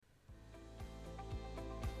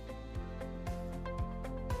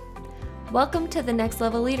Welcome to the Next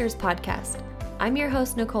Level Leaders podcast. I'm your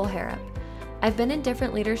host, Nicole Harrop. I've been in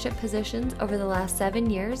different leadership positions over the last 7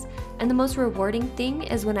 years, and the most rewarding thing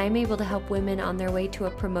is when I'm able to help women on their way to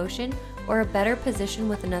a promotion or a better position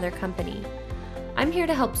with another company. I'm here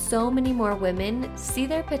to help so many more women see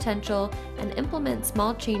their potential and implement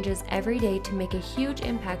small changes every day to make a huge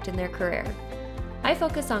impact in their career. I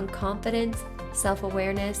focus on confidence,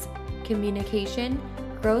 self-awareness, communication,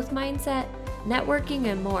 growth mindset, networking,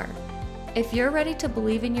 and more. If you're ready to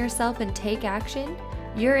believe in yourself and take action,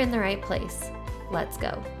 you're in the right place. Let's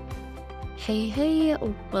go. Hey,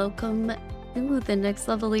 welcome to the Next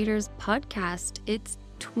Level Leaders podcast. It's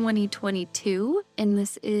 2022, and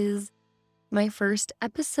this is my first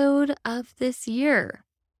episode of this year.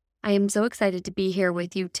 I am so excited to be here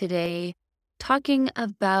with you today, talking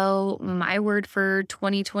about my word for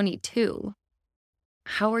 2022.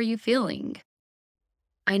 How are you feeling?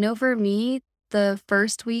 I know for me, the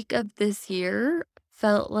first week of this year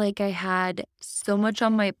felt like I had so much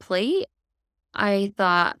on my plate. I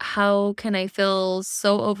thought, how can I feel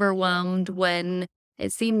so overwhelmed when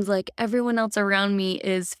it seems like everyone else around me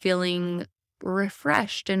is feeling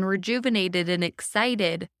refreshed and rejuvenated and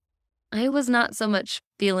excited? I was not so much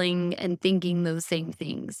feeling and thinking those same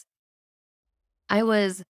things. I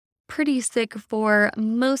was pretty sick for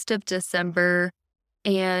most of December,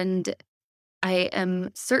 and I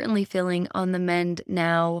am certainly feeling on the mend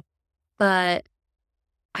now, but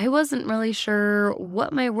I wasn't really sure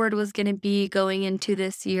what my word was going to be going into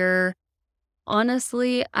this year.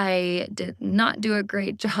 Honestly, I did not do a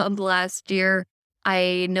great job last year.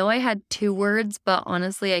 I know I had 2 words, but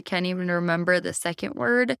honestly, I can't even remember the second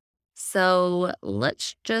word. So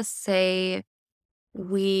let's just say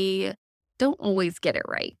we don't always get it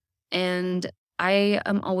right. And I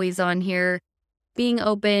am always on here being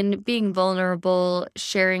open, being vulnerable,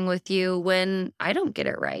 sharing with you when I don't get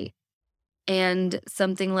it right. And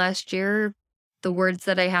something last year, the words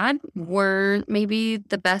that I had weren't maybe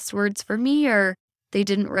the best words for me, or they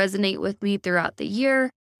didn't resonate with me throughout the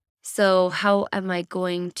year. So how am I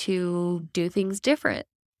going to do things different?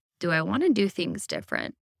 Do I want to do things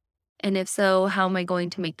different? And if so, how am I going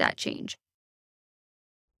to make that change?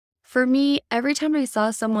 For me, every time I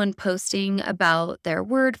saw someone posting about their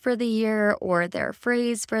word for the year or their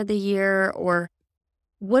phrase for the year or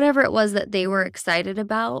whatever it was that they were excited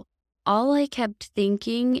about, all I kept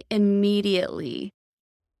thinking immediately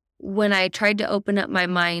when I tried to open up my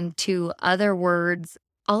mind to other words,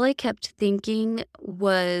 all I kept thinking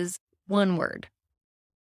was one word.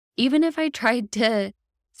 Even if I tried to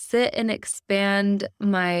sit and expand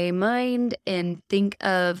my mind and think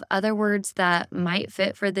of other words that might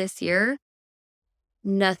fit for this year,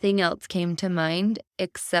 nothing else came to mind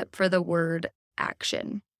except for the word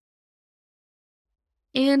action.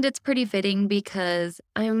 And it's pretty fitting because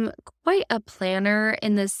I'm quite a planner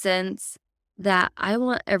in the sense that I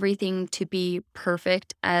want everything to be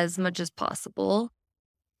perfect as much as possible.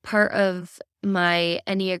 Part of my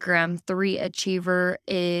Enneagram 3 achiever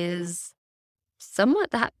is somewhat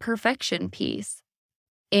that perfection piece.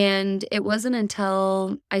 And it wasn't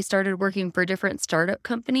until I started working for different startup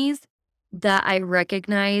companies that I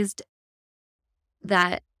recognized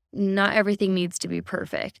that not everything needs to be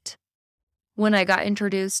perfect. When I got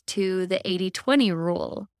introduced to the 80-20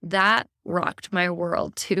 rule, that rocked my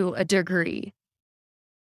world to a degree.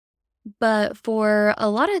 But for a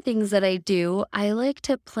lot of things that I do, I like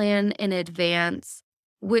to plan in advance,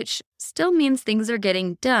 which still means things are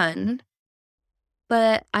getting done,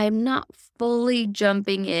 but I'm not fully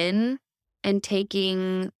jumping in and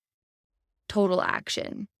taking total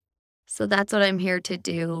action. So that's what I'm here to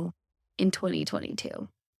do in 2022,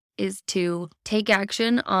 is to take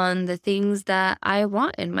action on the things that I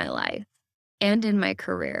want in my life and in my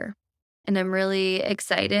career. And I'm really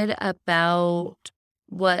excited about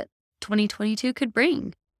what 2022 could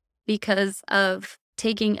bring because of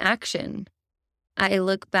taking action. I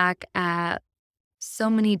look back at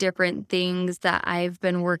so many different things that I've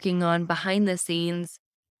been working on behind the scenes,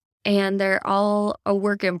 and they're all a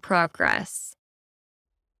work in progress.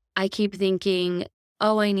 I keep thinking,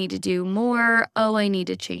 oh, I need to do more. Oh, I need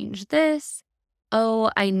to change this.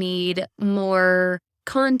 Oh, I need more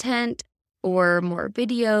content or more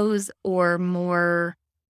videos or more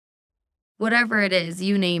whatever it is,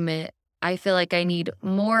 you name it. I feel like I need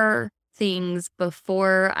more things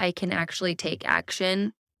before I can actually take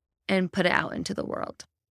action and put it out into the world.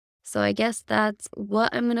 So I guess that's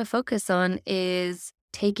what I'm going to focus on, is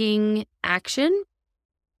taking action,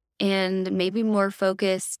 and maybe more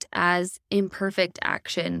focused as imperfect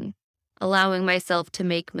action, allowing myself to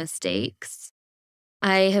make mistakes.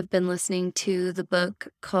 I have been listening to the book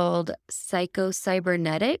called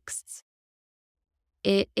Psycho-Cybernetics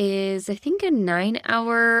It is, I think, a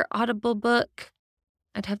 9-hour Audible book.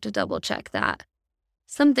 I'd have to double check that.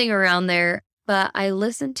 Something around there. But I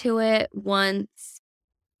listened to it once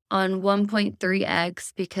on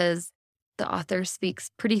 1.3x because the author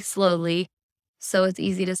speaks pretty slowly, so it's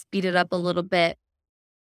easy to speed it up a little bit.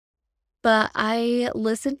 But I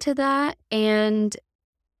listened to that and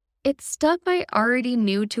it's stuff I already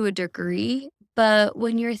knew to a degree, but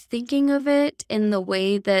when you're thinking of it in the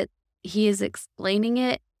way that he is explaining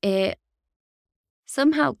it, it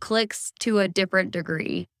somehow clicks to a different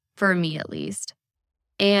degree, for me at least.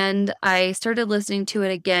 And I started listening to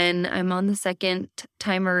it again. I'm on the second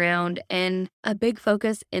time around, and a big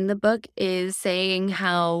focus in the book is saying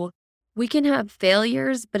how we can have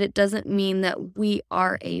failures, but it doesn't mean that we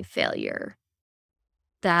are a failure.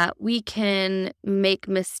 That we can make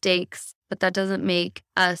mistakes, but that doesn't make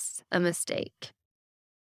us a mistake.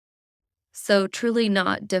 So truly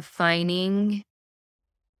not defining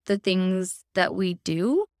the things that we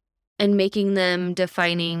do and making them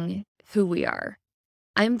defining who we are.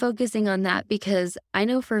 I'm focusing on that because I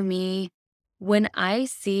know for me, when I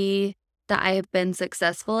see that I have been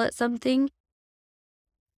successful at something,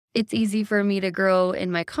 it's easy for me to grow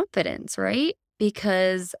in my confidence, right?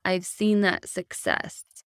 Because I've seen that success.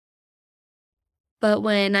 But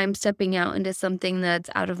when I'm stepping out into something that's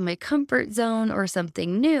out of my comfort zone or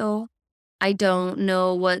something new, I don't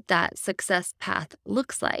know what that success path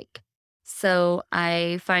looks like. So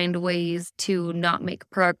I find ways to not make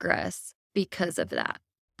progress because of that.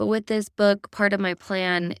 But with this book, part of my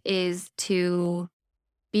plan is to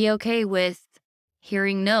be okay with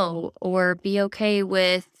hearing no, or be okay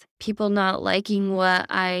with people not liking what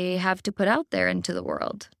I have to put out there into the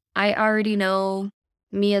world. I already know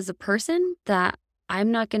me as a person that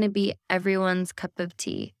I'm not going to be everyone's cup of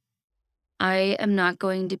tea. I am not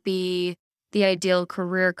going to be the ideal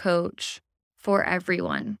career coach for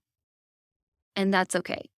everyone. And that's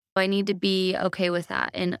okay. I need to be okay with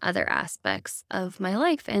that in other aspects of my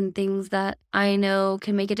life and things that I know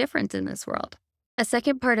can make a difference in this world. A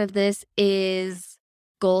second part of this is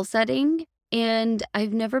goal setting. And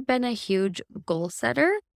I've never been a huge goal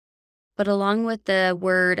setter, but along with the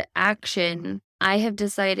word action, I have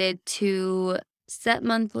decided to set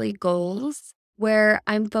monthly goals where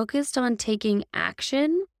I'm focused on taking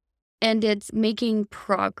action and it's making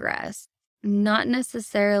progress, not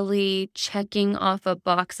necessarily checking off a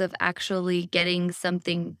box of actually getting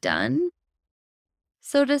something done.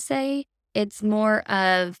 So to say, it's more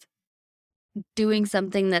of doing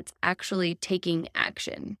something that's actually taking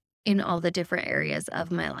action in all the different areas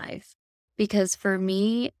of my life. Because for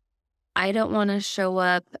me, I don't want to show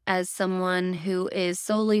up as someone who is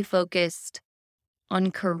solely focused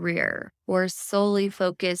on career or solely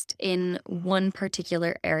focused in one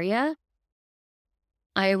particular area.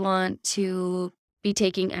 I want to be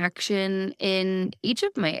taking action in each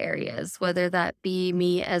of my areas, whether that be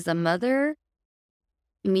me as a mother,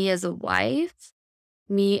 me as a wife,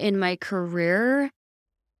 me in my career,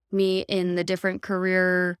 me in the different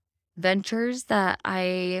career ventures that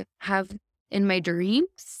I have in my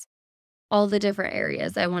dreams, all the different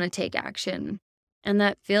areas I want to take action. And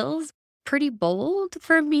that feels pretty bold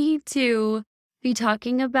for me to be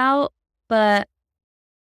talking about, but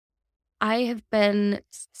I have been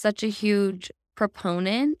such a huge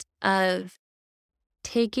proponent of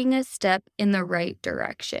taking a step in the right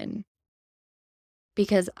direction.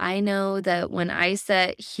 Because I know that when I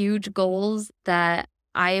set huge goals that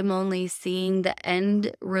I am only seeing the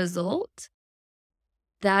end result,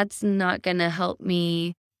 that's not going to help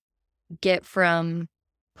me get from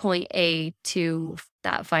point A to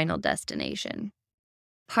that final destination.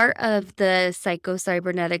 Part of the Psycho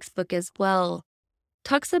Cybernetics book as well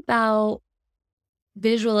talks about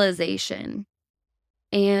visualization.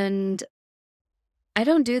 And I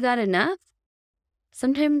don't do that enough.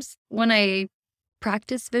 Sometimes when I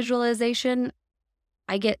practice visualization,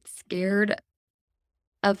 I get scared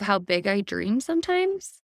of how big I dream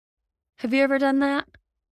sometimes. Have you ever done that?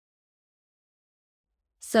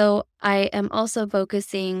 So I am also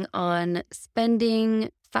focusing on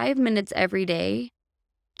spending 5 minutes every day,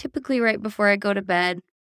 typically right before I go to bed,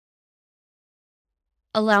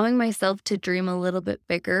 allowing myself to dream a little bit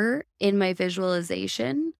bigger in my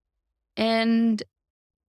visualization and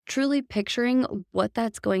truly picturing what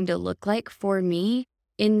that's going to look like for me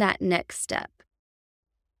in that next step.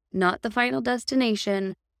 Not the final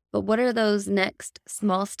destination, but what are those next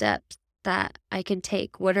small steps that I can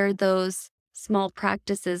take? What are those small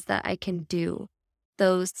practices that I can do?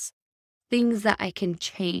 Those things that I can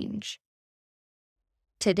change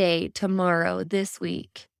today, tomorrow, this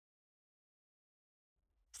week,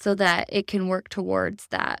 so that it can work towards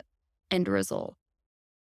that end result.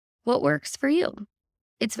 what works for you.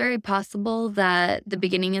 It's very possible that the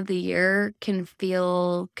beginning of the year can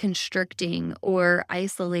feel constricting or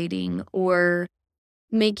isolating or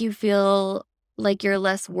make you feel like you're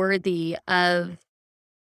less worthy of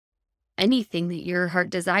anything that your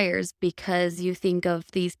heart desires because you think of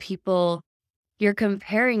these people, you're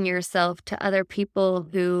comparing yourself to other people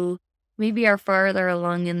who maybe are farther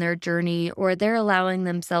along in their journey, or they're allowing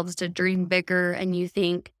themselves to dream bigger. And you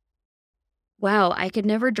think, wow, I could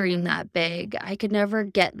never dream that big. I could never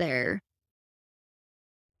get there.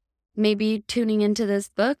 Maybe tuning into this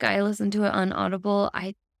book, I listened to it on Audible.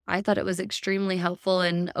 I thought it was extremely helpful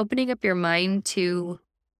in opening up your mind to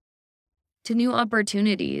new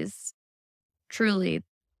opportunities. Truly,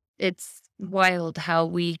 it's wild how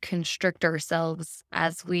we constrict ourselves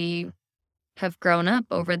as we have grown up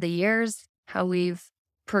over the years, how we've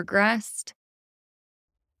progressed.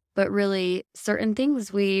 But really, certain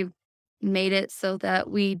things we've made it so that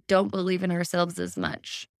we don't believe in ourselves as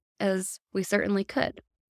much as we certainly could.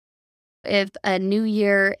 If a new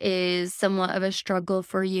year is somewhat of a struggle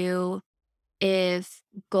for you, if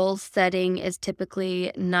goal setting is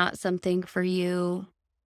typically not something for you,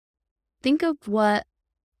 think of what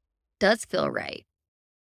does feel right.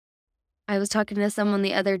 I was talking to someone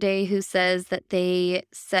the other day who says that they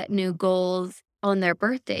set new goals on their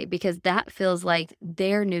birthday because that feels like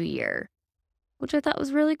their new year, which I thought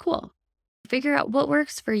was really cool. Figure out what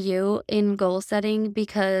works for you in goal setting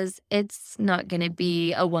because it's not going to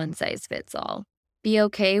be a one size fits all. Be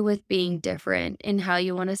okay with being different in how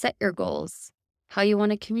you want to set your goals, how you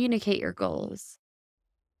want to communicate your goals,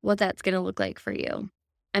 what that's going to look like for you.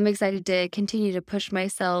 I'm excited to continue to push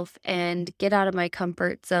myself and get out of my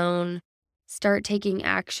comfort zone, start taking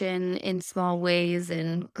action in small ways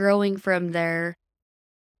and growing from there.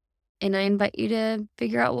 And I invite you to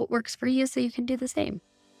figure out what works for you so you can do the same.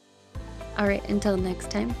 All right, until next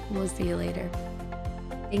time, we'll see you later.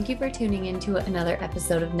 Thank you for tuning into another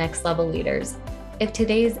episode of Next Level Leaders. If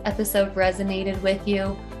today's episode resonated with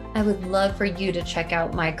you, I would love for you to check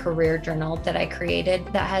out my career journal that I created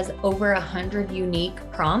that has over 100 unique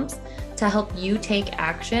prompts to help you take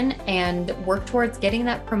action and work towards getting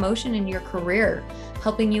that promotion in your career,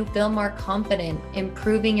 helping you feel more confident,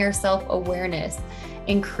 improving your self-awareness,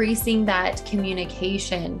 increasing that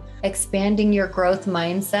communication, expanding your growth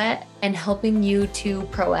mindset, and helping you to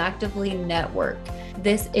proactively network.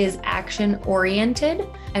 This is action-oriented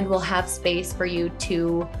and will have space for you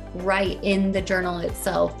to write in the journal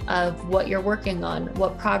itself of what you're working on,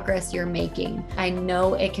 what progress you're making. I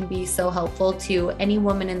know it can be so helpful to any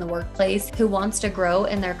woman in the workplace who wants to grow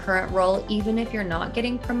in their current role, even if you're not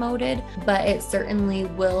getting promoted, but it certainly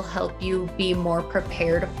will help you be more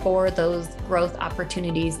prepared for those growth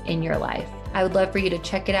opportunities in your life. I would love for you to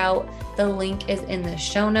check it out. The link is in the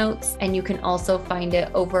show notes, and you can also find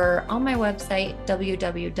it over on my website,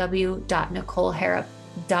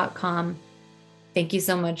 www.nicoleharrop.com. Thank you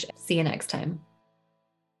so much. See you next time.